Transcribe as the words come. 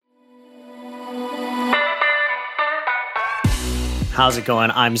How's it going?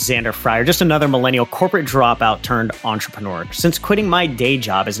 I'm Xander Fryer, just another millennial corporate dropout turned entrepreneur. Since quitting my day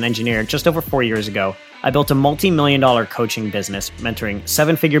job as an engineer just over 4 years ago, I built a multi-million-dollar coaching business, mentoring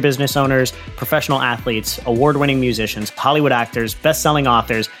seven-figure business owners, professional athletes, award-winning musicians, Hollywood actors, best-selling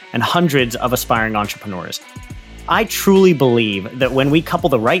authors, and hundreds of aspiring entrepreneurs. I truly believe that when we couple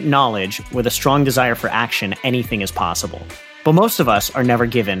the right knowledge with a strong desire for action, anything is possible. But most of us are never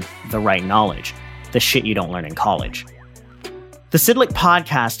given the right knowledge, the shit you don't learn in college. The Sidlick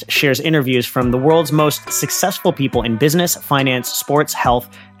podcast shares interviews from the world's most successful people in business, finance, sports, health,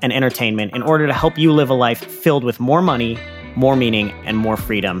 and entertainment in order to help you live a life filled with more money, more meaning, and more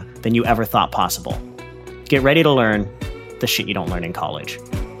freedom than you ever thought possible. Get ready to learn the shit you don't learn in college.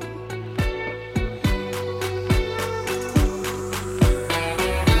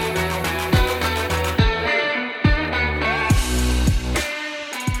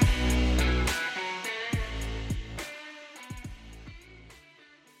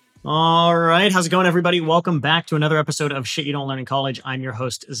 All right. How's it going, everybody? Welcome back to another episode of Shit You Don't Learn in College. I'm your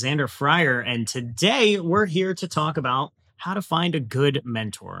host, Xander Fryer, and today we're here to talk about how to find a good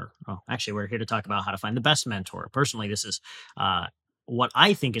mentor. Oh, actually, we're here to talk about how to find the best mentor. Personally, this is what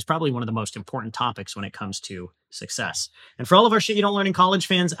I think is probably one of the most important topics when it comes to success. And for all of our Shit You Don't Learn in College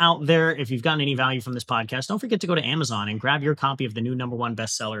fans out there, if you've gotten any value from this podcast, don't forget to go to Amazon and grab your copy of the new #1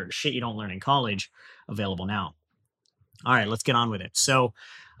 bestseller, Shit You Don't Learn in College, available now. All right, let's get on with it. So,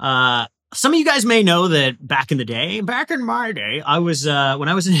 some of you guys may know that back in my day, I was when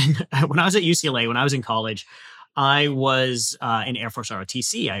I was at UCLA, when I was in college, I was in Air Force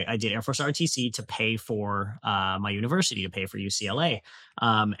ROTC. I did Air Force ROTC to pay for my university, to pay for UCLA,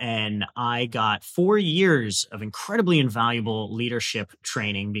 and I got 4 years of incredibly invaluable leadership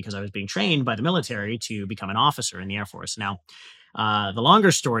training because I was being trained by the military to become an officer in the Air Force. Now, the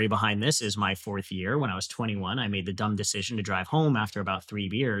longer story behind this is my 4th year. When I was 21, I made the dumb decision to drive home after about 3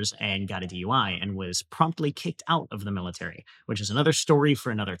 beers and got a DUI and was promptly kicked out of the military, which is another story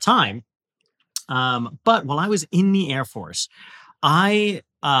for another time. But while I was in the Air Force, I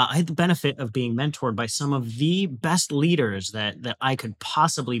had the benefit of being mentored by some of the best leaders that I could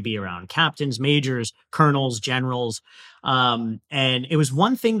possibly be around: captains, majors, colonels, generals. And it was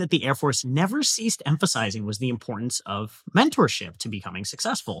one thing that the Air Force never ceased emphasizing was the importance of mentorship to becoming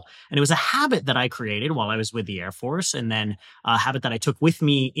successful. And it was a habit that I created while I was with the Air Force, and then a habit that I took with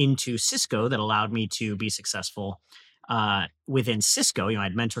me into Cisco that allowed me to be successful within Cisco. I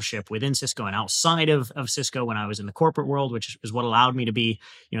had mentorship within Cisco and outside of Cisco when I was in the corporate world, which is what allowed me to be,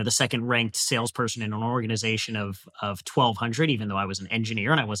 the second ranked salesperson in an organization of 1,200, even though I was an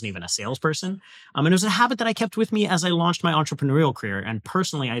engineer and I wasn't even a salesperson. And it was a habit that I kept with me as I launched my entrepreneurial career. And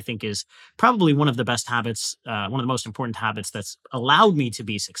personally, I think is probably one of the best habits, one of the most important habits that's allowed me to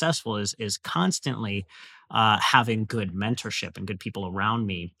be successful is constantly having good mentorship and good people around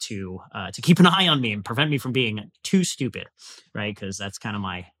me to keep an eye on me and prevent me from being too stupid, right? Because that's kind of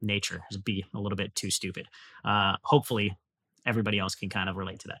my nature, is be a little bit too stupid. Hopefully, everybody else can kind of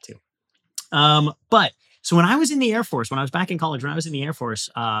relate to that too. But so when I was in the Air Force, when I was back in college, when I was in the Air Force,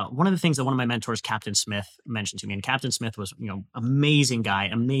 one of the things that one of my mentors, Captain Smith, mentioned to me, and Captain Smith was, amazing guy,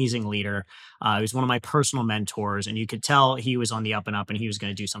 amazing leader. He was one of my personal mentors, and you could tell he was on the up and up, and he was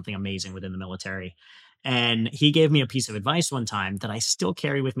going to do something amazing within the military. And he gave me a piece of advice one time that I still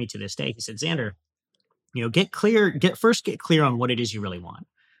carry with me to this day. He said, Xander, get clear on what it is you really want,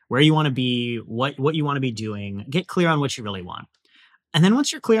 where you want to be, what you want to be doing. Get clear on what you really want. And then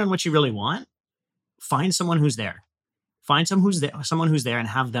once you're clear on what you really want, find someone who's there. Find someone who's there and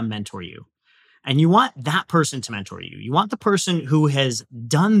have them mentor you. And you want that person to mentor you. You want the person who has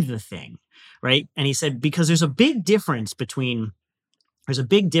done the thing, right? And he said, because there's a big difference between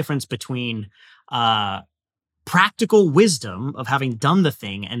practical wisdom of having done the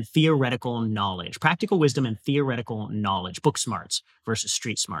thing and theoretical knowledge. Practical wisdom and theoretical knowledge, book smarts versus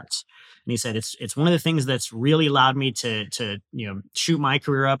street smarts. And he said it's one of the things that's really allowed me to shoot my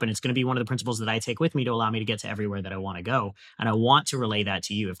career up, and it's going to be one of the principles that I take with me to allow me to get to everywhere that I want to go. And I want to relay that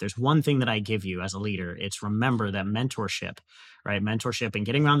to you. If there's one thing that I give you as a leader, it's remember that mentorship, right? Mentorship and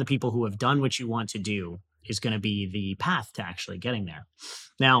getting around the people who have done what you want to do is going to be the path to actually getting there.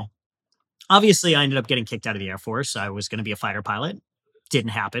 Now, obviously, I ended up getting kicked out of the Air Force. I was going to be a fighter pilot.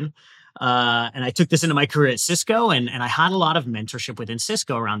 Didn't happen. And I took this into my career at Cisco, and I had a lot of mentorship within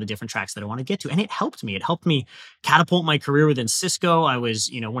Cisco around the different tracks that I want to get to. And it helped me. It helped me catapult my career within Cisco. I was,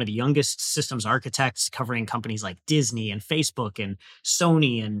 one of the youngest systems architects covering companies like Disney and Facebook and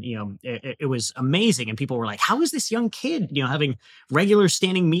Sony. And, it was amazing. And people were like, how is this young kid, having regular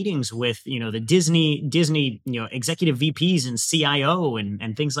standing meetings with, the Disney, executive VPs and CIO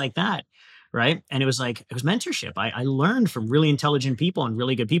and things like that. right? And it was mentorship. I learned from really intelligent people and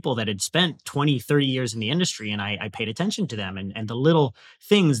really good people that had spent 20, 30 years in the industry. And I paid attention to them and the little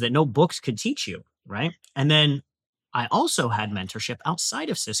things that no books could teach you, right? And then I also had mentorship outside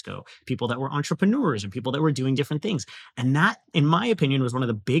of Cisco, people that were entrepreneurs and people that were doing different things. And that, in my opinion, was one of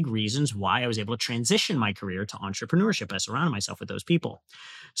the big reasons why I was able to transition my career to entrepreneurship. I surrounded myself with those people.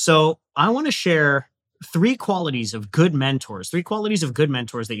 So I want to share three qualities of good mentors,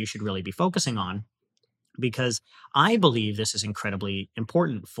 that you should really be focusing on, because I believe this is incredibly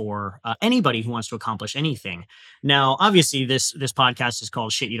important for anybody who wants to accomplish anything. Now, obviously, this podcast is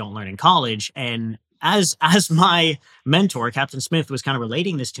called "Shit You Don't Learn in College," and as my mentor, Captain Smith, was kind of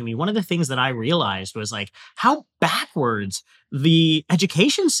relating this to me, one of the things that I realized was like how backwards the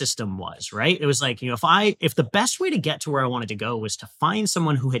education system was. Right? It was like, if the best way to get to where I wanted to go was to find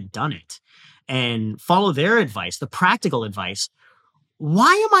someone who had done it and follow their advice, the practical advice,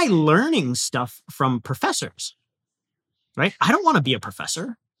 why am I learning stuff from professors? Right? I don't want to be a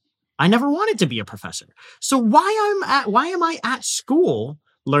professor. I never wanted to be a professor. So why am I at school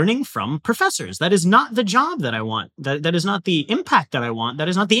learning from professors? That is not the job that I want. That is not the impact that I want. That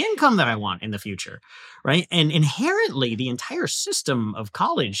is not the income that I want in the future. Right? And inherently, the entire system of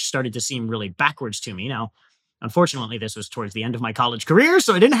college started to seem really backwards to me. Now, unfortunately, this was towards the end of my college career,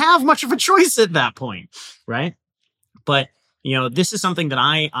 so I didn't have much of a choice at that point. Right? But this is something that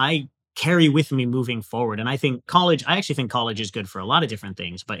I carry with me moving forward. And I actually think college is good for a lot of different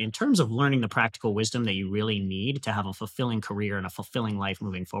things. But in terms of learning the practical wisdom that you really need to have a fulfilling career and a fulfilling life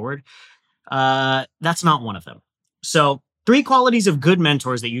moving forward, that's not one of them. So 3 qualities of good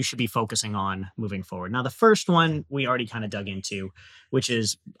mentors that you should be focusing on moving forward. Now, the first one we already kind of dug into, which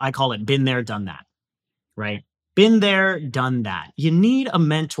is, I call it been there, done that, right? Been there, done that. You need a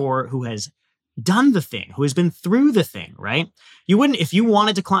mentor who has done the thing, who has been through the thing, right? If you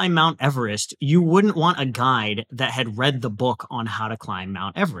wanted to climb Mount Everest, you wouldn't want a guide that had read the book on how to climb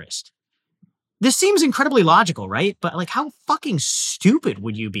Mount Everest. This seems incredibly logical, right? But like, how fucking stupid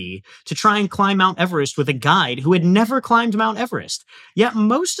would you be to try and climb Mount Everest with a guide who had never climbed Mount Everest? Yet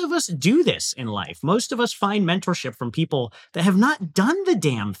most of us do this in life. Most of us find mentorship from people that have not done the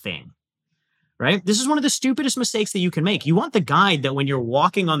damn thing. Right? This is one of the stupidest mistakes that you can make. You want the guide that when you're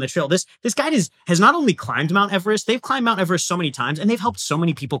walking on the trail, this guide has not only climbed Mount Everest, they've climbed Mount Everest so many times, and they've helped so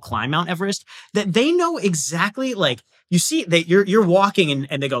many people climb Mount Everest that they know exactly, like, you see that you're walking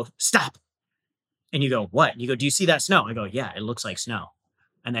and they go, stop. And you go, what? You go, do you see that snow? I go, yeah, it looks like snow.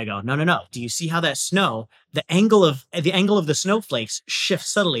 And they go, no. Do you see how that snow, the angle of the snowflakes shifts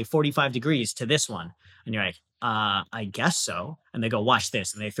subtly 45 degrees to this one? And you're like, I guess so. And they go, watch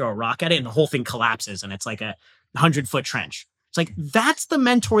this. And they throw a rock at it and the whole thing collapses. And it's like a 100-foot trench. It's like, that's the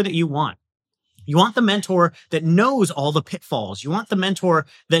mentor that you want. You want the mentor that knows all the pitfalls. You want the mentor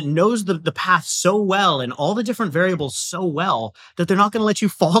that knows the path so well and all the different variables so well that they're not going to let you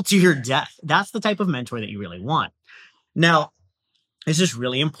fall to your death. That's the type of mentor that you really want. Now, this is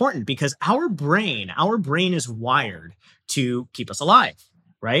really important because our brain is wired to keep us alive.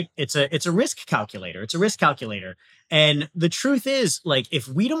 Right? It's a risk calculator. And the truth is, like, if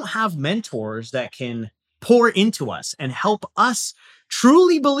we don't have mentors that can pour into us and help us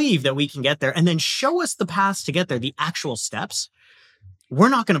truly believe that we can get there and then show us the paths to get there, the actual steps, we're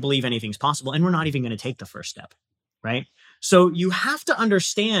not going to believe anything's possible. And we're not even going to take the first step. Right? So you have to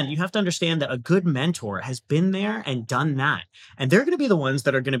understand that a good mentor has been there and done that. And they're going to be the ones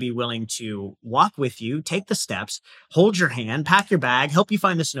that are going to be willing to walk with you, take the steps, hold your hand, pack your bag, help you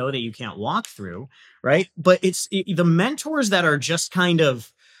find the snow that you can't walk through, right? But it's the mentors that are just kind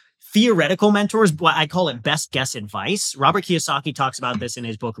of theoretical mentors, what I call it best guess advice. Robert Kiyosaki talks about this in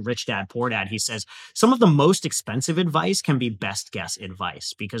his book, Rich Dad, Poor Dad. He says some of the most expensive advice can be best guess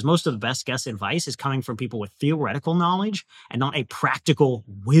advice because most of the best guess advice is coming from people with theoretical knowledge and not a practical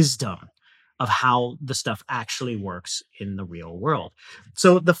wisdom of how the stuff actually works in the real world.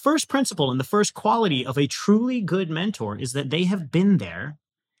 So the first principle and the first quality of a truly good mentor is that they have been there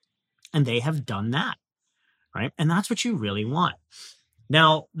and they have done that, right? And that's what you really want.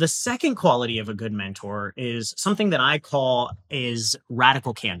 Now, the second quality of a good mentor is something that I call is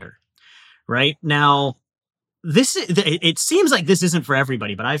radical candor, right? Now, it seems like this isn't for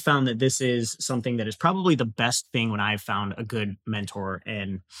everybody, but I found that this is something that is probably the best thing when I've found a good mentor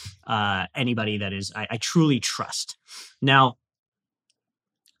and anybody that is I truly trust. Now,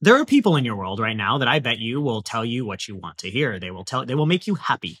 there are people in your world right now that I bet you will tell you what you want to hear. They will make you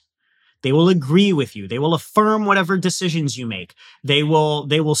happy. They will agree with you. They will affirm whatever decisions you make. They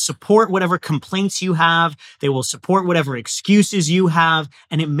will support whatever complaints you have. They will support whatever excuses you have.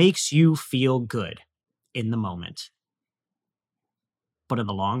 And it makes you feel good in the moment. But in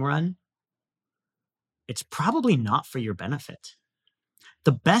the long run, it's probably not for your benefit.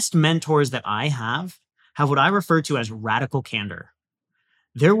 The best mentors that I have what I refer to as radical candor.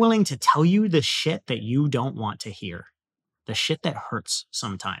 They're willing to tell you the shit that you don't want to hear, the shit that hurts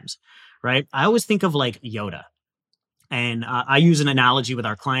sometimes, right? I always think of like Yoda. And I use an analogy with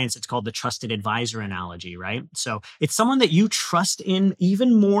our clients. It's called the trusted advisor analogy, right? So it's someone that you trust in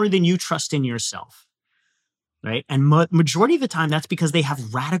even more than you trust in yourself, right? And majority of the time, that's because they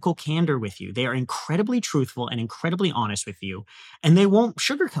have radical candor with you. They are incredibly truthful and incredibly honest with you, and they won't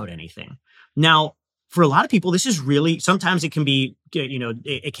sugarcoat anything. Now, for a lot of people, this is really, sometimes it can be,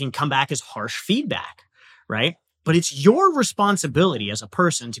 it can come back as harsh feedback, right? But it's your responsibility as a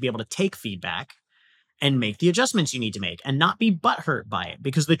person to be able to take feedback and make the adjustments you need to make and not be butthurt by it.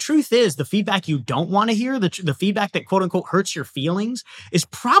 Because the truth is, the feedback you don't want to hear, the feedback that quote unquote hurts your feelings, is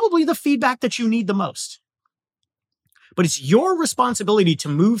probably the feedback that you need the most. But it's your responsibility to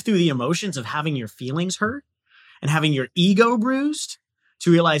move through the emotions of having your feelings hurt and having your ego bruised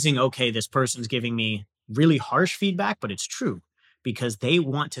to realizing, okay, this person's giving me really harsh feedback, but it's true because they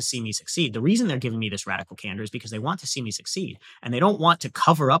want to see me succeed. The reason they're giving me this radical candor is because they want to see me succeed, and they don't want to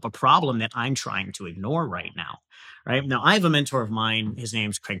cover up a problem that I'm trying to ignore right now. Right now, I have a mentor of mine. His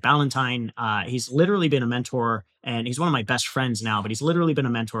name's Craig Ballantyne. He's literally been a mentor, and he's one of my best friends now, but he's literally been a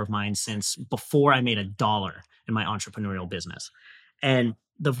mentor of mine since before I made $1 in my entrepreneurial business. And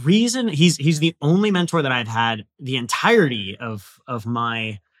the reason he's the only mentor that I've had the entirety of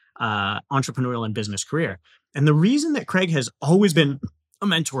my entrepreneurial and business career. And the reason that Craig has always been a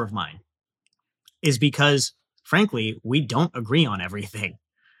mentor of mine is because, frankly, we don't agree on everything,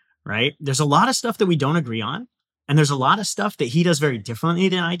 right? There's a lot of stuff that we don't agree on. And there's a lot of stuff that he does very differently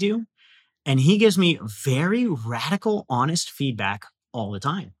than I do. And he gives me very radical, honest feedback all the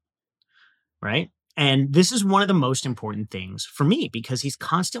time, right? And this is one of the most important things for me because he's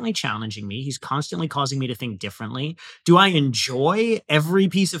constantly challenging me. He's constantly causing me to think differently. Do I enjoy every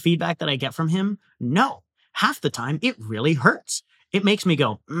piece of feedback that I get from him? No. Half the time, it really hurts. It makes me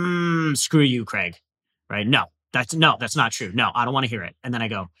go, screw you, Craig, right? No, that's not true. No, I don't want to hear it. And then I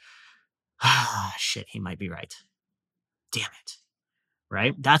go, shit, he might be right. Damn it.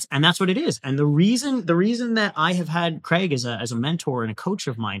 Right. That's what it is. And the reason that I have had Craig as a mentor and a coach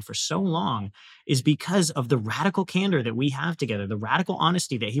of mine for so long is because of the radical candor that we have together, the radical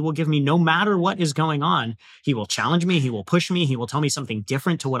honesty that he will give me no matter what is going on. He will challenge me. He will push me. He will tell me something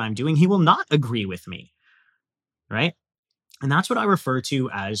different to what I'm doing. He will not agree with me. Right. And that's what I refer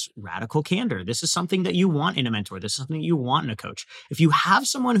to as radical candor. This is something that you want in a mentor. This is something you want in a coach. If you have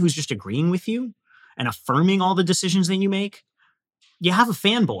someone who's just agreeing with you and affirming all the decisions that you make, you have a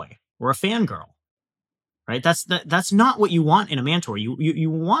fanboy or a fangirl, right? That's not what you want in a mentor. You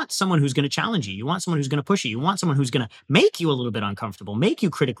want someone who's going to challenge you. You want someone who's going to push you. You want someone who's going to make you a little bit uncomfortable, make you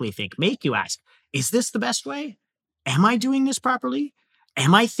critically think, make you ask, is this the best way? Am I doing this properly?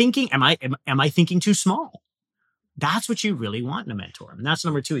 Am I thinking too small? That's what you really want in a mentor. And that's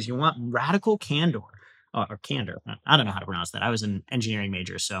number 2 is you want radical candor or candor. I don't know how to pronounce that. I was an engineering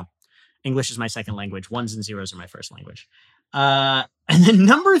major, so English is my second language. 1s and 0s are my first language. And then the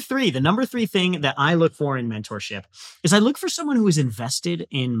number three thing that I look for in mentorship is I look for someone who is invested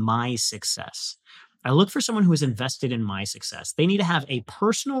in my success. They need to have a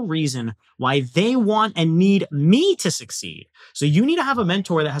personal reason why they want and need me to succeed. So you need to have a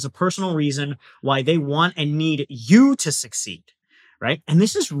mentor that has a personal reason why they want and need you to succeed, right? And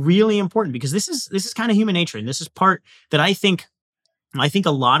this is really important because this is kind of human nature. And this is part that I think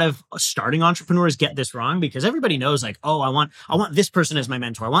a lot of starting entrepreneurs get this wrong because everybody knows like, oh, I want this person as my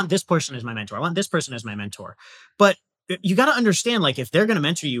mentor. I want this person as my mentor. I want this person as my mentor. But you got to understand, like, if they're going to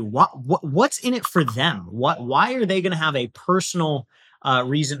mentor you, what's in it for them? Why are they going to have a personal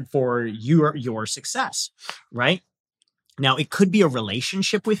reason for your success, right? Now, it could be a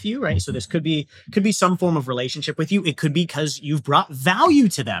relationship with you, right? So this could be some form of relationship with you. It could be because you've brought value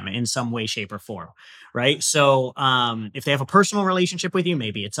to them in some way, shape, or form, right? So if they have a personal relationship with you,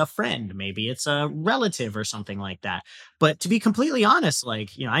 maybe it's a friend, maybe it's a relative or something like that. But to be completely honest,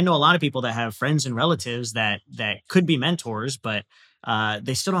 like, I know a lot of people that have friends and relatives that could be mentors, but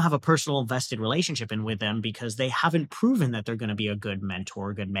they still don't have a personal vested relationship with them because they haven't proven that they're going to be a good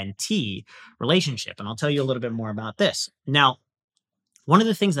mentor, good mentee relationship. And I'll tell you a little bit more about this. Now, one of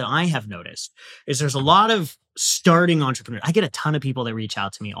the things that I have noticed is there's a lot of starting entrepreneurs. I get a ton of people that reach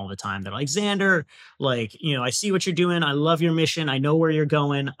out to me all the time. They're like, Xander, like, I see what you're doing. I love your mission. I know where you're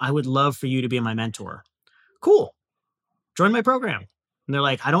going. I would love for you to be my mentor. Cool. Join my program. And they're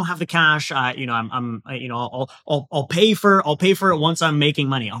like, I don't have the cash. I'll pay for it once I'm making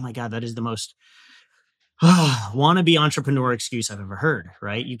money. Oh my God, that is the most wannabe entrepreneur excuse I've ever heard,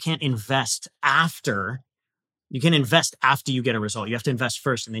 right? You can't invest after you get a result. You have to invest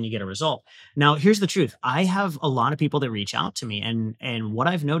first and then you get a result. Now, here's the truth. I have a lot of people that reach out to me, and what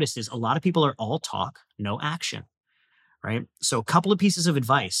I've noticed is a lot of people are all talk, no action, right? So a couple of pieces of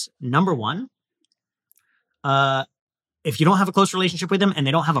advice. Number one, if you don't have a close relationship with them and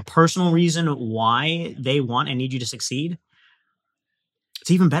they don't have a personal reason why they want and need you to succeed, it's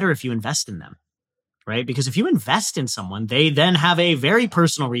even better if you invest in them, right? Because if you invest in someone, they then have a very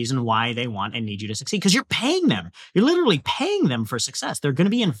personal reason why they want and need you to succeed, because you're paying them. You're literally paying them for success. They're going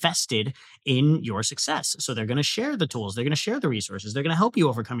to be invested in your success. So they're going to share the tools. They're going to share the resources. They're going to help you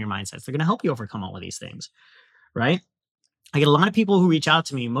overcome your mindsets. They're going to help you overcome all of these things, right? I get a lot of people who reach out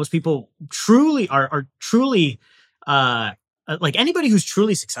to me. Most people truly are truly, like anybody who's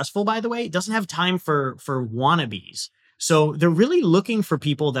truly successful, by the way, doesn't have time for wannabes. So they're really looking for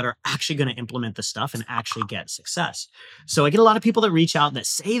people that are actually going to implement the stuff and actually get success. So I get a lot of people that reach out that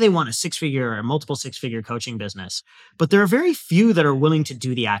say they want a six-figure or multiple six-figure coaching business, but there are very few that are willing to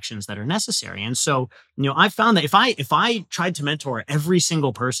do the actions that are necessary. And so, I found that if I tried to mentor every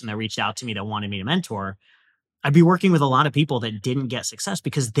single person that reached out to me that wanted me to mentor, I'd be working with a lot of people that didn't get success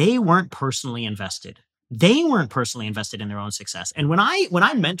because they weren't personally invested. They weren't personally invested in their own success. And when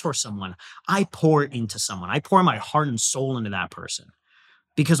I mentor someone, I pour into someone. I pour my heart and soul into that person.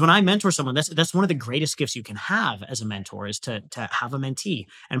 Because when I mentor someone, that's one of the greatest gifts you can have as a mentor, is to have a mentee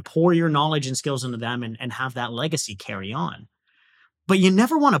and pour your knowledge and skills into them and have that legacy carry on. But you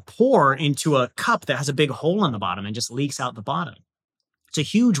never want to pour into a cup that has a big hole in the bottom and just leaks out the bottom. It's a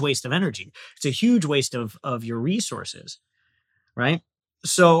huge waste of energy. It's a huge waste of your resources, right?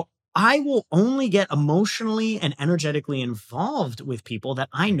 So I will only get emotionally and energetically involved with people that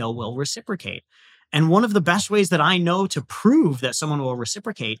I know will reciprocate. And one of the best ways that I know to prove that someone will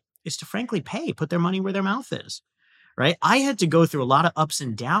reciprocate is to frankly put their money where their mouth is, right? I had to go through a lot of ups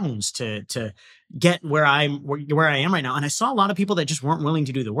and downs to get where I am right now. And I saw a lot of people that just weren't willing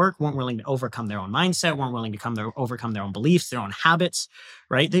to do the work, weren't willing to overcome their own mindset, weren't willing to overcome their own beliefs, their own habits,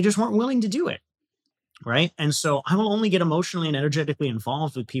 right? They just weren't willing to do it. Right. And so I will only get emotionally and energetically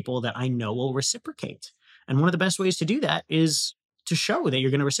involved with people that I know will reciprocate. And one of the best ways to do that is to show that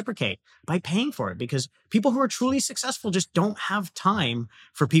you're going to reciprocate by paying for it, because people who are truly successful just don't have time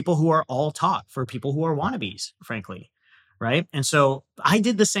for people who are all talk, for people who are wannabes, frankly. Right. And so I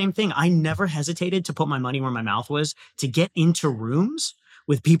did the same thing. I never hesitated to put my money where my mouth was, to get into rooms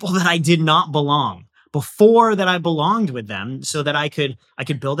with people that I did not belong before that I belonged with them, so that I could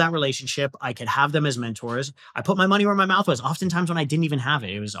build that relationship. I could have them as mentors. I put my money where my mouth was, oftentimes when I didn't even have it.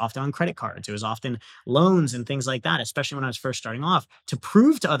 It was often on credit cards. It was often loans and things like that, especially when I was first starting off, to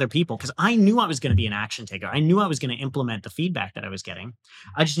prove to other people, because I knew I was going to be an action taker. I knew I was going to implement the feedback that I was getting.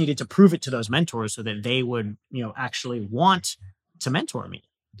 I just needed to prove it to those mentors so that they would, actually want to mentor me,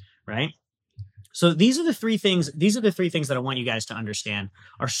 right? So these are the three things that I want you guys to understand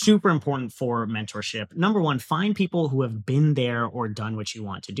are super important for mentorship. Number one, find people who have been there or done what you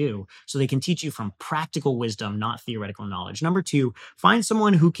want to do, so they can teach you from practical wisdom, not theoretical knowledge. Number two, find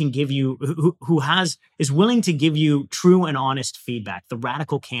someone who can give you, is willing to give you true and honest feedback, the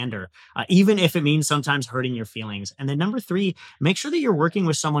radical candor, even if it means sometimes hurting your feelings. And then number three, make sure that you're working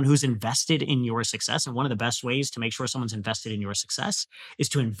with someone who's invested in your success. And one of the best ways to make sure someone's invested in your success is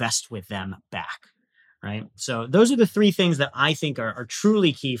to invest with them back. Right. So those are the three things that I think are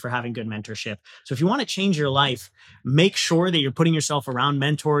truly key for having good mentorship. So if you want to change your life, make sure that you're putting yourself around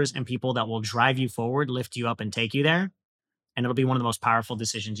mentors and people that will drive you forward, lift you up, and take you there. And it'll be one of the most powerful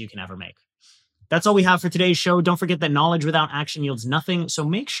decisions you can ever make. That's all we have for today's show. Don't forget that knowledge without action yields nothing. So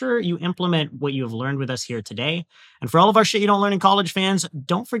make sure you implement what you have learned with us here today. And for all of our Shit You Don't Learn in College fans,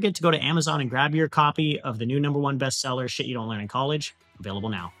 don't forget to go to Amazon and grab your copy of the new #1 bestseller, Shit You Don't Learn in College, available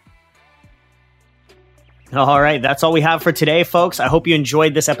now. All right, that's all we have for today, folks. I hope you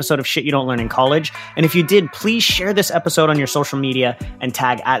enjoyed this episode of Shit You Don't Learn in College. And if you did, please share this episode on your social media and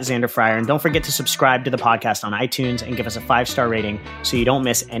tag @Xander And don't forget to subscribe to the podcast on iTunes and give us a 5-star rating so you don't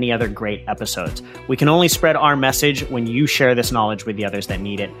miss any other great episodes. We can only spread our message when you share this knowledge with the others that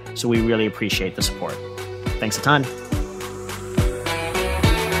need it. So we really appreciate the support. Thanks a ton.